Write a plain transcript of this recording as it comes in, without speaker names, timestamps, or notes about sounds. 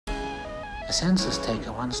A census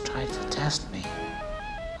taker once tried to test me.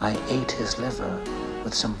 I ate his liver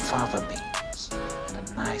with some fava beans and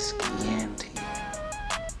a nice Chianti.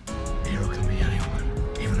 A hero can be anyone,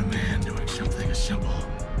 even a man doing something as simple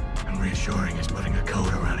and reassuring as putting a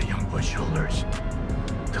coat around a young boy's shoulders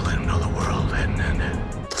to let him know the world hadn't ended.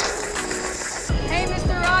 Hey,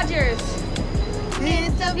 Mr. Rogers.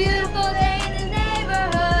 It's a beautiful day in the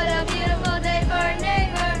neighborhood, a beautiful day for a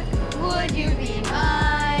neighbor. Would you be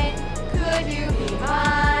mine? Could you be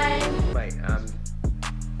mine? Wait,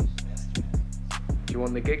 do you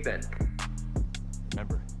want the gig then?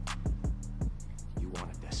 Remember, you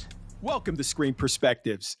wanted this. Welcome to Screen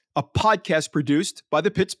Perspectives, a podcast produced by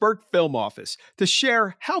the Pittsburgh Film Office to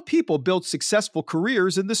share how people build successful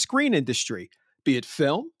careers in the screen industry, be it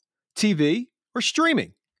film, TV, or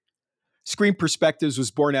streaming. Screen Perspectives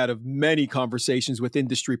was born out of many conversations with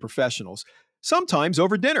industry professionals, sometimes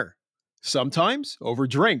over dinner, sometimes over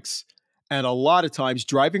drinks, and a lot of times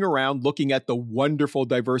driving around looking at the wonderful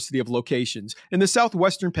diversity of locations in the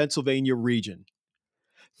southwestern Pennsylvania region.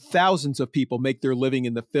 Thousands of people make their living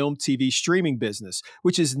in the film, TV streaming business,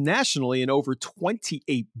 which is nationally an over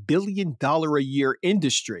 $28 billion a year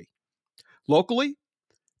industry. Locally,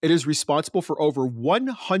 it is responsible for over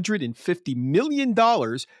 $150 million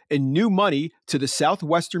in new money to the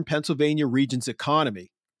southwestern Pennsylvania region's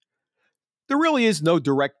economy. There really is no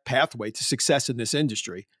direct pathway to success in this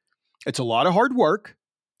industry. It's a lot of hard work,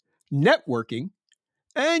 networking,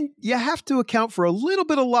 and you have to account for a little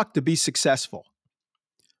bit of luck to be successful.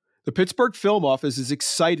 The Pittsburgh Film Office is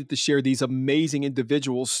excited to share these amazing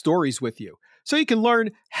individuals' stories with you so you can learn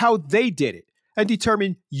how they did it and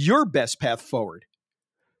determine your best path forward.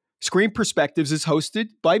 Screen Perspectives is hosted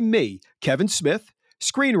by me, Kevin Smith,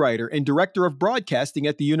 screenwriter and director of broadcasting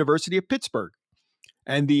at the University of Pittsburgh,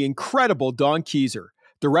 and the incredible Don Keyser,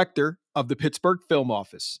 director of the Pittsburgh Film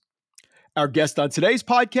Office. Our guest on today's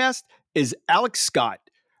podcast is Alex Scott,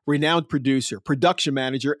 renowned producer, production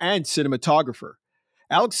manager, and cinematographer.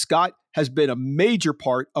 Alex Scott has been a major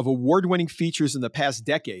part of award-winning features in the past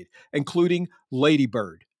decade, including Lady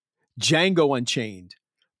Bird, Django Unchained,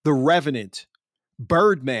 The Revenant,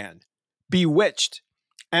 Birdman, Bewitched,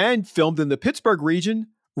 and filmed in the Pittsburgh region,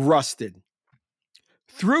 Rusted.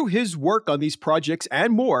 Through his work on these projects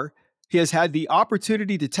and more, he has had the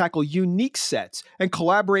opportunity to tackle unique sets and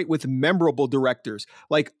collaborate with memorable directors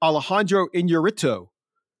like Alejandro Iñárritu,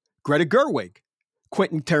 Greta Gerwig,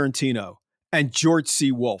 Quentin Tarantino, and George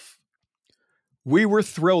C. Wolfe. We were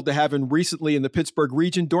thrilled to have him recently in the Pittsburgh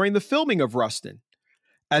region during the filming of Rustin.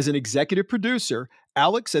 As an executive producer,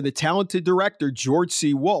 Alex and the talented director George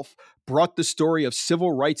C. Wolfe brought the story of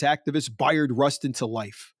civil rights activist Bayard Rustin to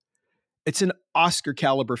life. It's an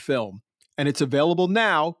Oscar-caliber film, and it's available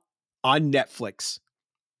now on Netflix.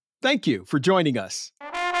 Thank you for joining us.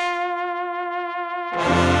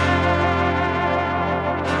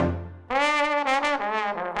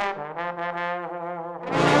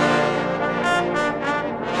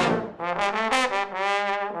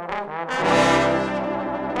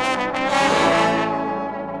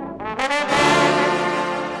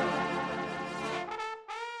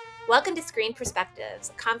 Welcome to Screen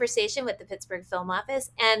Perspectives, a conversation with the Pittsburgh Film Office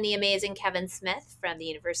and the amazing Kevin Smith from the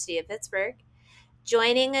University of Pittsburgh.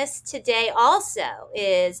 Joining us today also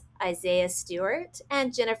is Isaiah Stewart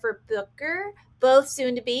and Jennifer Booker, both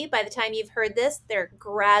soon to be, by the time you've heard this, they're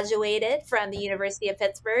graduated from the University of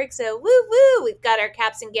Pittsburgh. So woo woo, we've got our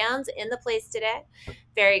caps and gowns in the place today.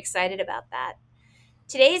 Very excited about that.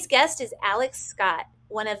 Today's guest is Alex Scott,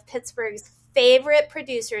 one of Pittsburgh's favorite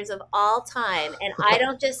producers of all time. And I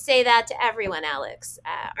don't just say that to everyone, Alex.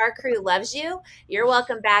 Our crew loves you. You're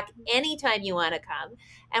welcome back anytime you want to come.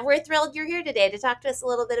 And we're thrilled you're here today to talk to us a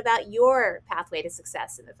little bit about your pathway to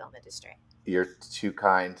success in the film industry. You're too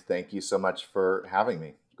kind. Thank you so much for having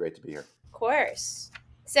me. Great to be here. Of course.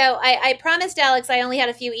 So I promised Alex I only had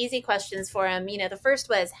a few easy questions for him. You know, the first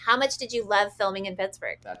was, how much did you love filming in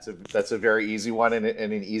Pittsburgh? That's a very easy one and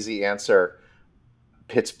an easy answer.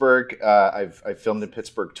 Pittsburgh, I've filmed in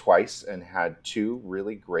Pittsburgh twice and had two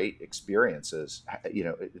really great experiences. You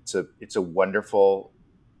know, it's a wonderful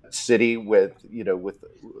city with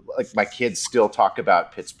like my kids still talk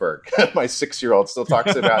about Pittsburgh. My 6-year-old still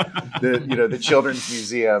talks about the Children's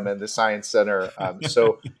Museum and the Science Center.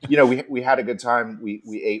 So we had a good time.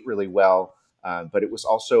 We ate really well, but it was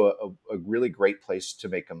also a really great place to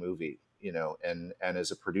make a movie. You know, and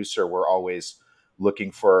as a producer, we're always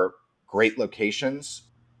looking for great locations,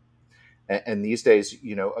 and these days,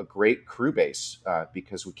 a great crew base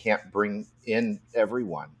because we can't bring in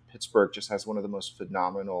everyone. Pittsburgh just has one of the most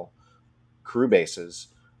phenomenal crew bases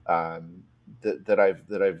that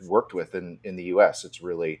I've worked with in the U.S. It's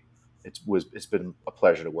really it's been a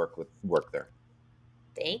pleasure to work there.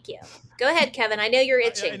 Thank you. Go ahead, Kevin. I know you're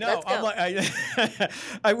itching. I know. Let's go. I'm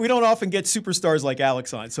like, we don't often get superstars like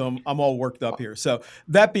Alex on, so I'm all worked up here. So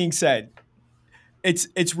that being said,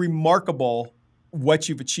 it's remarkable what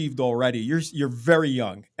you've achieved already. You're very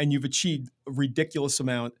young and you've achieved a ridiculous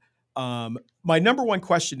amount. My number one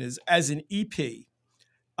question is, as an EP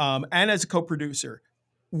and as a co-producer,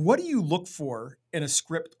 what do you look for in a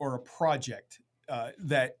script or a project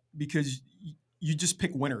that because you just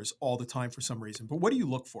pick winners all the time for some reason, but what do you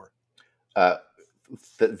look for? Uh,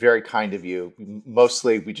 Very kind of you.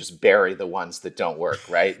 Mostly, we just bury the ones that don't work,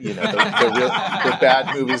 right? The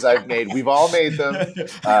bad movies I've made, we've all made them,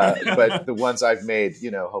 but the ones I've made,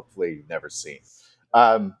 hopefully you've never seen.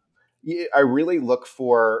 Um, I really look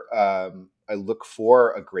for a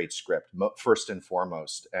great script first and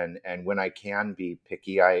foremost, and when I can be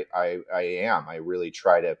picky, I am. I really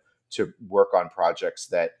try to work on projects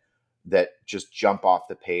that just jump off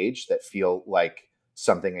the page, that feel like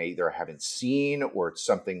something I either haven't seen or it's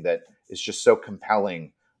something that is just so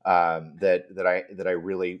compelling, that I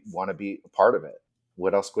really want to be a part of it.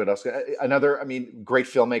 What else? What else? I mean, great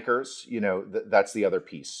filmmakers. That's the other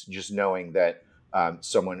piece. Just knowing that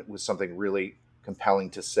someone with something really compelling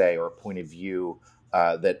to say, or a point of view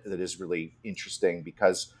that is really interesting,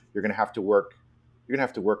 because you're going to have to work. You're going to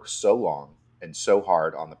have to work so long and so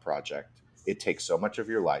hard on the project. It takes so much of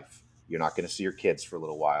your life. You're not going to see your kids for a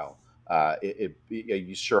little while.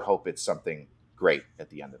 You sure hope it's something great at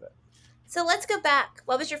the end of it. So let's go back.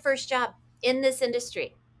 What was your first job in this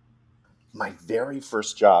industry? My very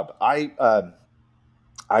first job, I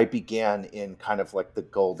began in kind of like the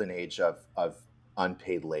golden age of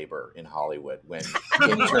unpaid labor in Hollywood, when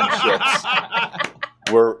internships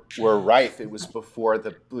were rife. It was before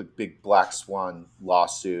the big black swan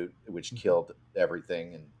lawsuit, which killed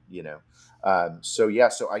everything, and so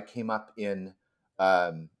I came up in.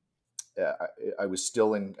 I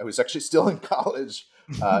was actually still in college.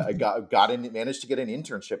 I managed to get an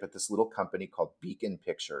internship at this little company called Beacon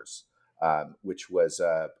Pictures, which was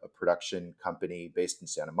a production company based in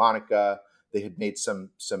Santa Monica. They had made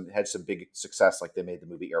had some big success, like they made the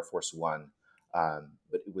movie Air Force One,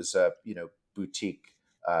 but it was a boutique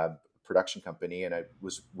production company, and I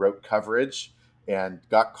wrote coverage and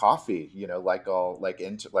got coffee, like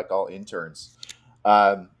all interns.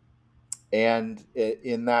 And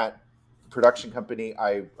in that production company,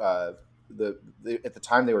 at the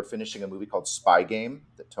time they were finishing a movie called Spy Game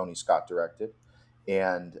that Tony Scott directed,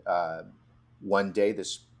 and one day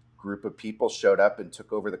this group of people showed up and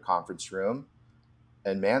took over the conference room,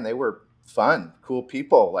 and man, they were fun, cool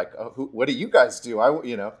people. Like, oh, what do you guys do?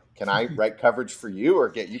 Can I write coverage for you or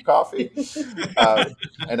get you coffee?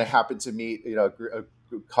 And I happened to meet a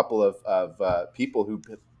couple of people who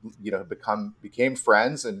became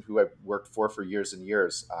friends, and who I've worked for years and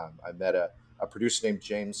years. I met a producer named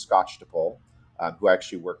James Scotchtopole, who I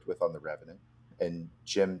actually worked with on The Revenant, and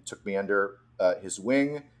Jim took me under his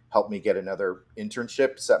wing, helped me get another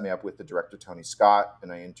internship, set me up with the director Tony Scott,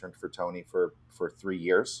 and I interned for Tony for 3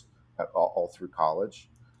 years, all through college.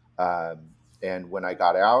 And when I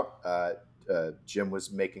got out, Jim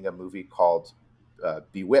was making a movie called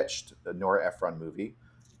Bewitched, the Nora Ephron movie.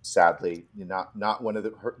 Sadly, not one of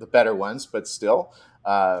the better ones, but still.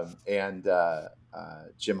 And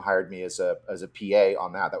Jim hired me as a PA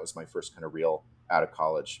on that. That was my first kind of real out of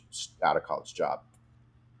college job.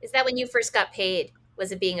 Is that when you first got paid?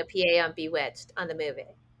 Was it being a PA on Bewitched on the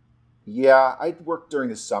movie? Yeah, I worked during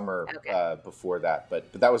the summer before that,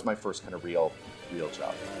 but that was my first kind of real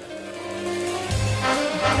job.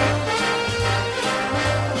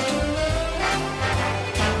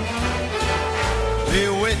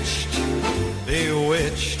 Bewitched,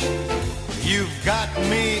 bewitched, you've got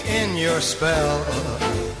me in your spell.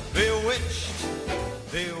 Bewitched,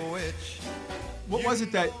 bewitched. What was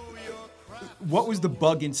it what was the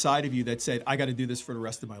bug inside of you that said, I got to do this for the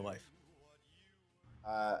rest of my life?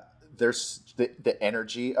 There's the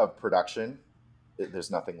energy of production.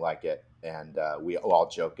 There's nothing like it. And we all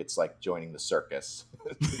joke, it's like joining the circus.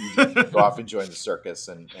 You go off and join the circus,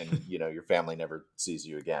 and your family never sees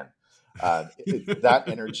you again. That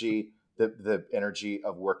energy, the energy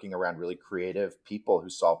of working around really creative people who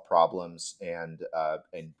solve problems and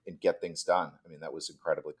get things done. I mean, that was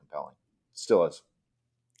incredibly compelling. Still is.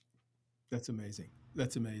 That's amazing.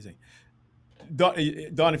 That's amazing. Dawn,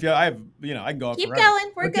 if I can go. Keep forever.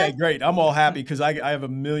 going. We're okay, good. Great. I'm all happy because I have a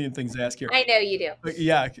million things to ask here. I know you do. But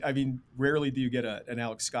yeah, I mean, rarely do you get an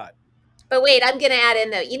Alex Scott. But wait, I'm going to add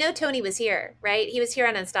in though. Tony was here, right? He was here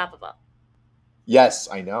on Unstoppable. Yes,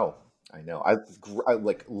 I know. I know. I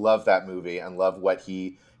like love that movie and love what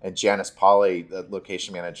he and Janice Polly, the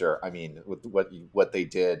location manager. I mean, with what they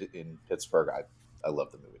did in Pittsburgh, I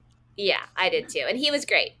love the movie. Yeah, I did too. And he was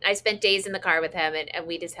great. I spent days in the car with him, and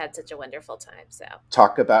we just had such a wonderful time. So,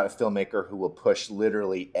 Talk about a filmmaker who will push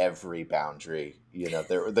literally every boundary.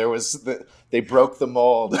 There was they broke the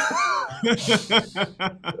mold.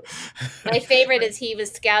 my favorite is he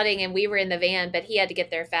was scouting and we were in the van, but he had to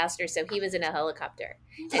get there faster. So he was in a helicopter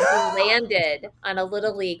and he landed on a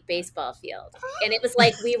little league baseball field. And it was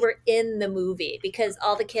like we were in the movie because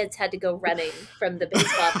all the kids had to go running from the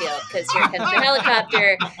baseball field because here comes the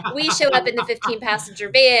helicopter. We show up in the 15-passenger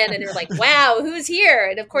van and they're like, wow, who's here?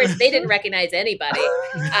 And of course, they didn't recognize anybody.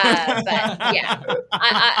 But yeah,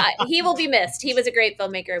 he will be missed. He was a great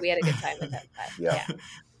filmmaker. We had a good time with him. But, Yeah.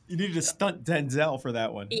 You needed to stunt Denzel for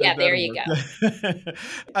that one. Yeah, there you go.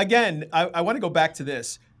 Again, I want to go back to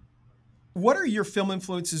this. What are your film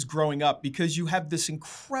influences growing up? Because you have this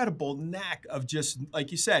incredible knack of just,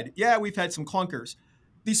 like you said, yeah, we've had some clunkers.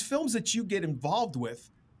 These films that you get involved with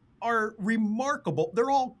are remarkable. They're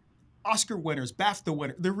all Oscar winners, BAFTA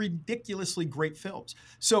winners. They're ridiculously great films.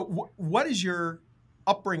 So what is your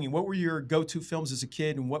upbringing? What were your go-to films as a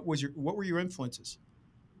kid? And what were your influences?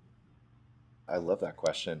 I love that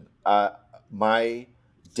question. My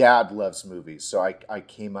dad loves movies, so I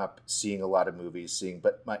came up seeing a lot of movies,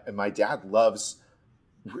 but my dad loves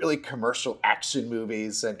really commercial action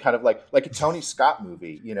movies and kind of like a Tony Scott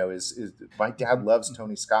movie. Is my dad loves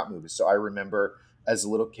Tony Scott movies, so I remember as a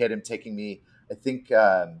little kid him taking me. I think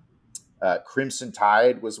Crimson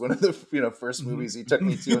Tide was one of the first movies he took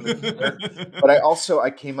me to in the theater. But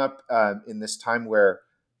I came up in this time where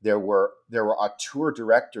there were auteur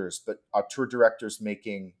directors, but auteur directors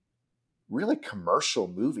making really commercial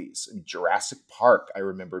movies. In Jurassic Park, I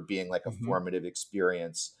remember being like a formative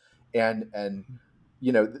experience, and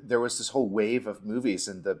there was this whole wave of movies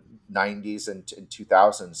in the 90s and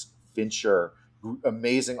 2000s. Fincher,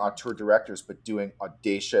 amazing auteur directors, but doing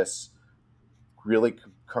audacious, really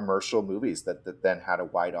commercial movies that then had a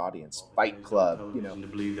wide audience. Fight Club, To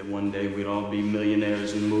believe that one day we'd all be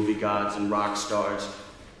millionaires and movie gods and rock stars,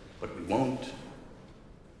 but we won't.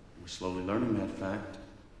 We're slowly learning that fact.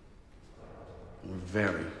 And we're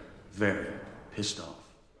very, very pissed off.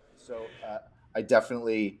 So I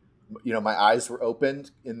definitely, my eyes were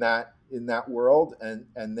opened in that world, and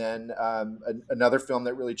then another film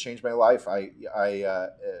that really changed my life. I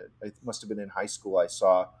must have been in high school. I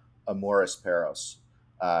saw Amores Perros,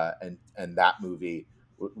 and that movie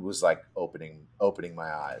was like opening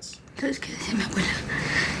my eyes. ¿Sabes qué decía mi abuela?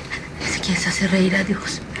 Si quieres hacer reír a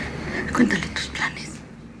Dios, cuéntale tus planes.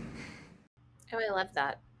 Oh, I love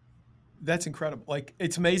that. That's incredible. Like,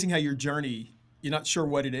 it's amazing how your journey, you're not sure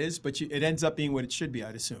what it is, but it ends up being what it should be,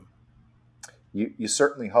 I'd assume. You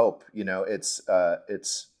certainly hope. It's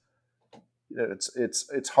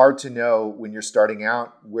hard to know when you're starting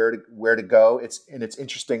out where to go. It's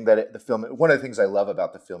interesting that the film. One of the things I love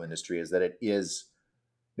about the film industry is that it is,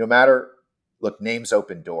 no matter, look, names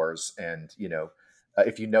open doors, and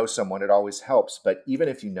if you know someone, it always helps. But even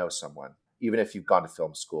if you know someone, even if you've gone to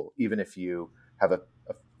film school, even if you have a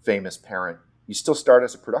famous parent, you still start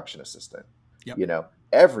as a production assistant. Yep.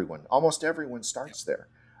 Almost everyone starts there,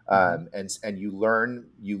 and you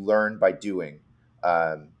learn by doing.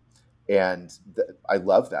 And I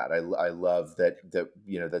love that. I love that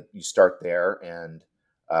that you start there, and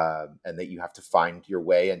that you have to find your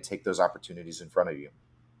way and take those opportunities in front of you.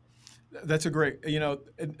 That's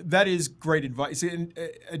that is great advice. And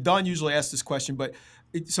Don usually asks this question, but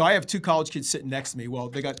so I have two college kids sitting next to me. Well,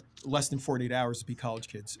 they got less than 48 hours to be college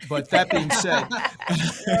kids. But that being said,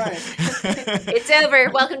 it's over.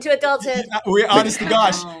 Welcome to adulthood. Honest to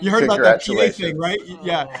gosh, you heard about that PA thing, right?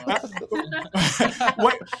 Yeah.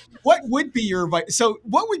 What would be your advice? So,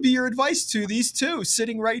 what would be your advice to these two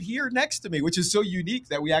sitting right here next to me, which is so unique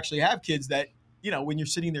that we actually have kids that when you're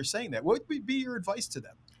sitting there saying that, what would be your advice to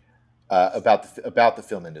them? About the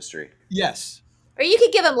film industry. Yes. Or you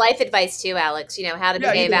could give them life advice too, Alex. How to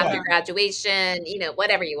behave after graduation.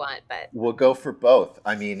 Whatever you want. But we'll go for both.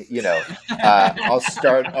 I mean, I'll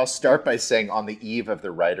start by saying, on the eve of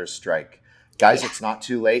the writer's strike, guys, it's not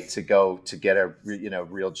too late to go to get a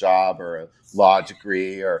real job or a law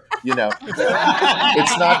degree, or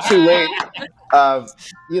it's not too late.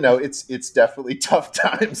 It's definitely tough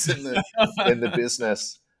times in the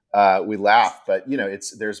business. We laugh, but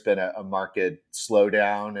there's been a market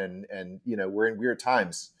slowdown, and we're in weird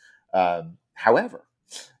times. However,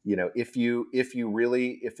 if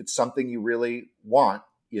it's something you really want,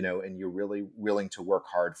 and you're really willing to work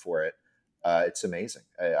hard for it, it's amazing.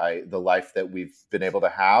 The life that we've been able to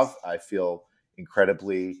have, I feel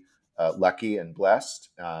incredibly lucky and blessed,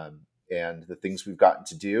 and the things we've gotten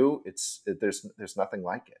to do. There's nothing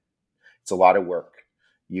like it. It's a lot of work.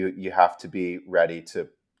 You have to be ready to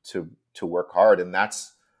work hard, and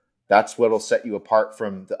that's what'll set you apart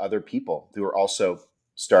from the other people who are also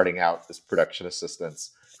starting out as production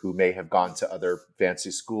assistants, who may have gone to other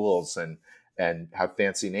fancy schools and have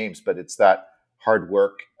fancy names. But it's that hard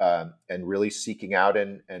work, and really seeking out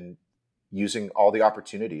and using all the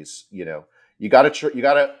opportunities. You got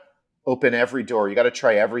to open every door. You got to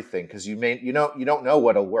try everything, because you don't know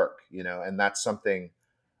what'll work. And that's something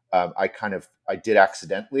I did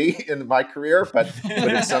accidentally in my career, but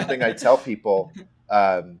it's something I tell people.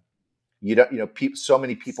 So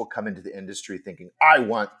many people come into the industry thinking, I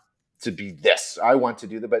want to be this, I want to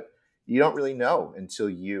do that, but you don't really know until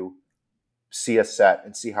you see a set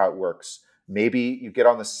and see how it works. Maybe you get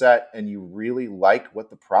on the set and you really like what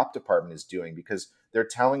the prop department is doing, because they're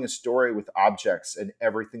telling a story with objects, and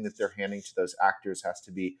everything that they're handing to those actors has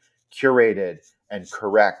to be curated and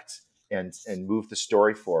correct and move the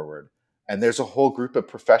story forward. And there's a whole group of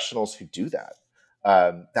professionals who do that.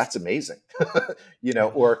 That's amazing.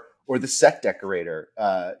 Or the set decorator.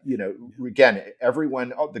 Again,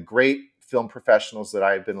 everyone, all the great film professionals that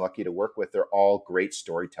I've been lucky to work with, they're all great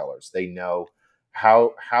storytellers. They know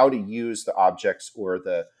how to use the objects or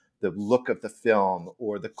the look of the film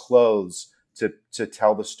or the clothes to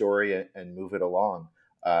tell the story and move it along.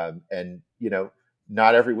 And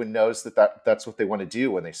not everyone knows that's what they want to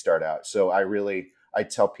do when they start out. So I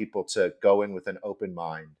tell people to go in with an open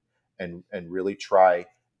mind and really try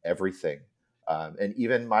everything. And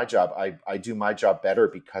even my job, I do my job better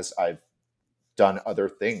because I've done other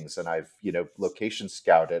things, and I've location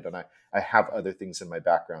scouted, and I have other things in my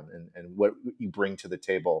background, and what you bring to the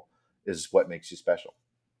table is what makes you special.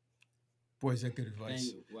 Boy, is that good advice.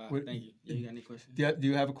 Thank you. Wow, thank you. Yeah, you got any questions? Do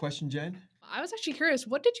you have a question, Jen? I was actually curious.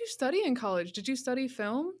 What did you study in college? Did you study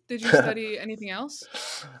film? Did you study anything else?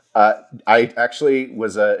 I actually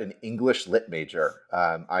was an English lit major.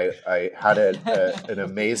 I had an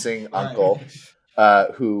amazing uncle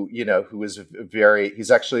who was he's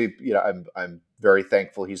actually, I'm very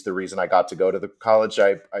thankful. He's the reason I got to go to the college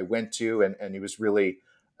I went to, and he was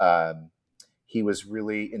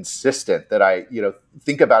really insistent that I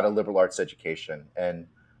think about a liberal arts education, and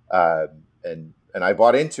I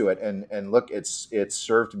bought into it, and look, it's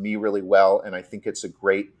served me really well, and I think it's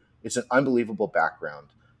an unbelievable background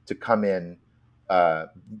to come in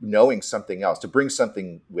knowing something else, to bring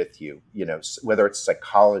something with you, whether it's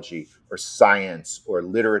psychology or science or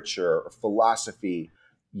literature or philosophy.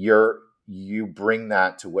 You bring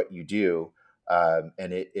that to what you do,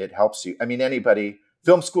 and it helps you. I mean,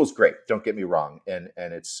 film school is great, don't get me wrong, and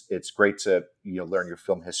it's great to learn your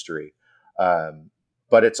film history,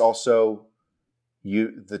 but it's also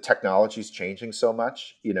the technology is changing so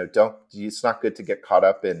much. It's not good to get caught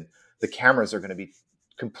up in the cameras are going to be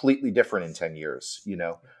completely different in 10 years.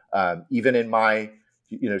 Even in my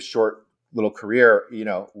short little career,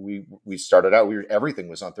 we started out, everything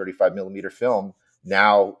was on 35 millimeter film.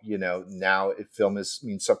 Now film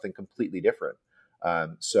means something completely different.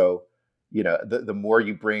 So the more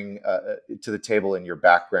you bring to the table in your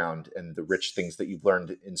background and the rich things that you've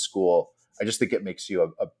learned in school, I just think it makes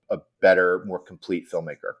you a better, more complete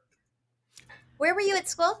filmmaker. Where were you at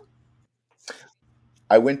school?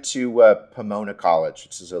 I went to Pomona College,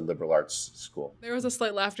 which is a liberal arts school. There was a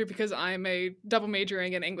slight laughter because I'm a double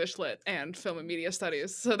majoring in English Lit and Film and Media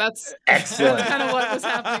Studies. So that's excellent. That's kind of what was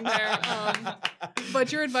happening there.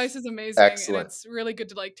 But your advice is amazing. Excellent. And it's really good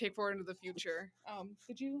to take forward into the future.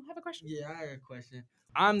 Did you have a question? Yeah, I had a question.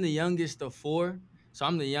 I'm the youngest of four. So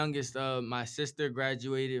I'm the youngest. My sister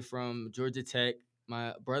graduated from Georgia Tech.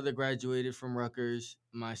 My brother graduated from Rutgers.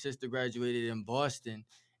 My sister graduated in Boston.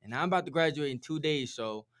 And I'm about to graduate in 2 days.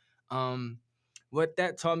 So what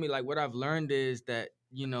that taught me, what I've learned is that,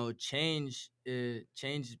 change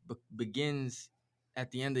begins at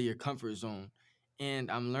the end of your comfort zone. And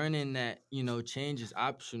I'm learning that, change is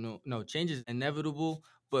optional. No, change is inevitable,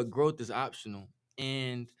 but growth is optional.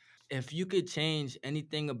 And if you could change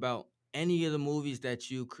anything about any of the movies that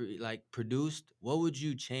you produced, what would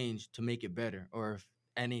you change to make it better, or if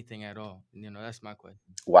anything at all? That's my question.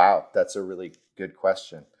 Wow, that's a really good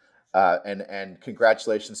question. And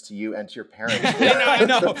congratulations to you and to your parents. I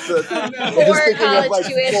know. For college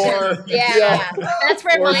tuition. Yeah. That's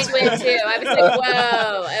where mine went too. I was like,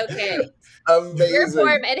 whoa, okay. Amazing. Your poor,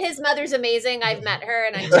 and his mother's amazing. I've met her,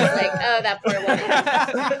 and I'm just like, oh, that poor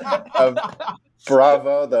woman.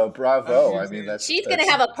 Bravo, though. Bravo. I mean, she's going to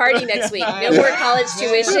have a party next week. No more college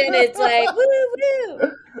tuition. It's like, woo,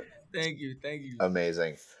 woo. Thank you.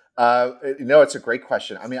 Amazing. It's a great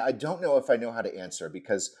question. I mean, I don't know if I know how to answer,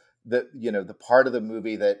 because the part of the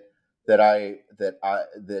movie that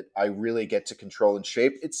I really get to control and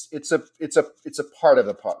shape. It's a part of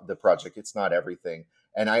the project. It's not everything.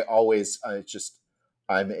 And I'm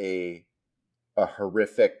a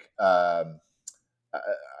horrific. I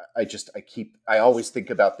always think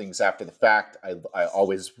about things after the fact. I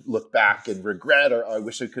always look back and regret, or I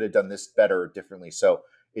wish I could have done this better or differently. So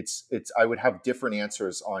I would have different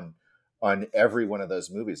answers on every one of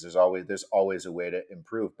those movies. There's always a way to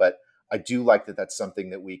improve, but I do like that that's something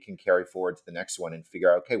that we can carry forward to the next one and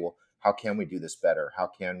figure out, okay, well, how can we do this better? How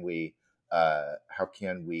can we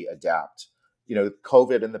adapt?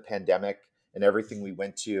 COVID and the pandemic and everything we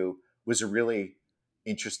went to was a really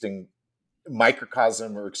interesting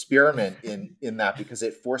microcosm or experiment in that, because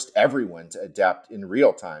it forced everyone to adapt in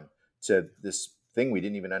real time to this thing we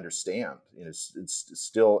didn't even understand. It's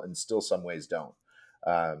still, in some ways, don't.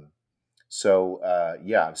 Yeah,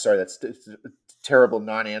 I'm sorry, that's a terrible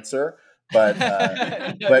non-answer, but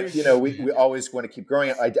we always want to keep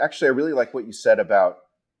growing. I really like what you said about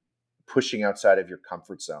pushing outside of your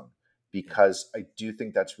comfort zone, because I do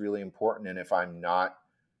think that's really important. And if I'm not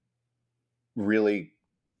really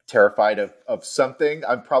terrified of something,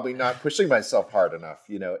 I'm probably not pushing myself hard enough.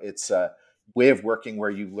 It's a way of working where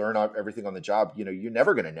you learn everything on the job. You're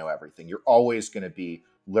never going to know everything. You're always going to be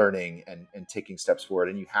learning and taking steps forward,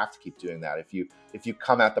 and you have to keep doing that. If you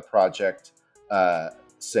come at the project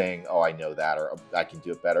saying, oh, I know that, or I can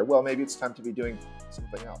do it better, well, maybe it's time to be doing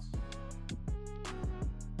something else.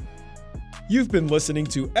 You've been listening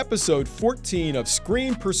to episode 14 of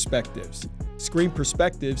Screen Perspectives. Screen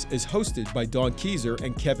Perspectives is hosted by Dawn Keyser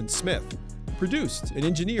and Kevin Smith. Produced and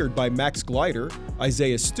engineered by Max Glider,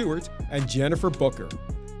 Isaiah Stewart, and Jennifer Booker.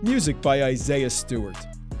 Music by Isaiah Stewart.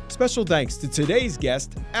 Special thanks to today's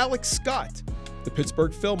guest, Alex Scott, the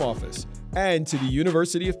Pittsburgh Film Office, and to the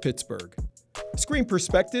University of Pittsburgh. Screen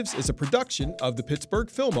Perspectives is a production of the Pittsburgh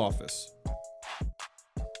Film Office.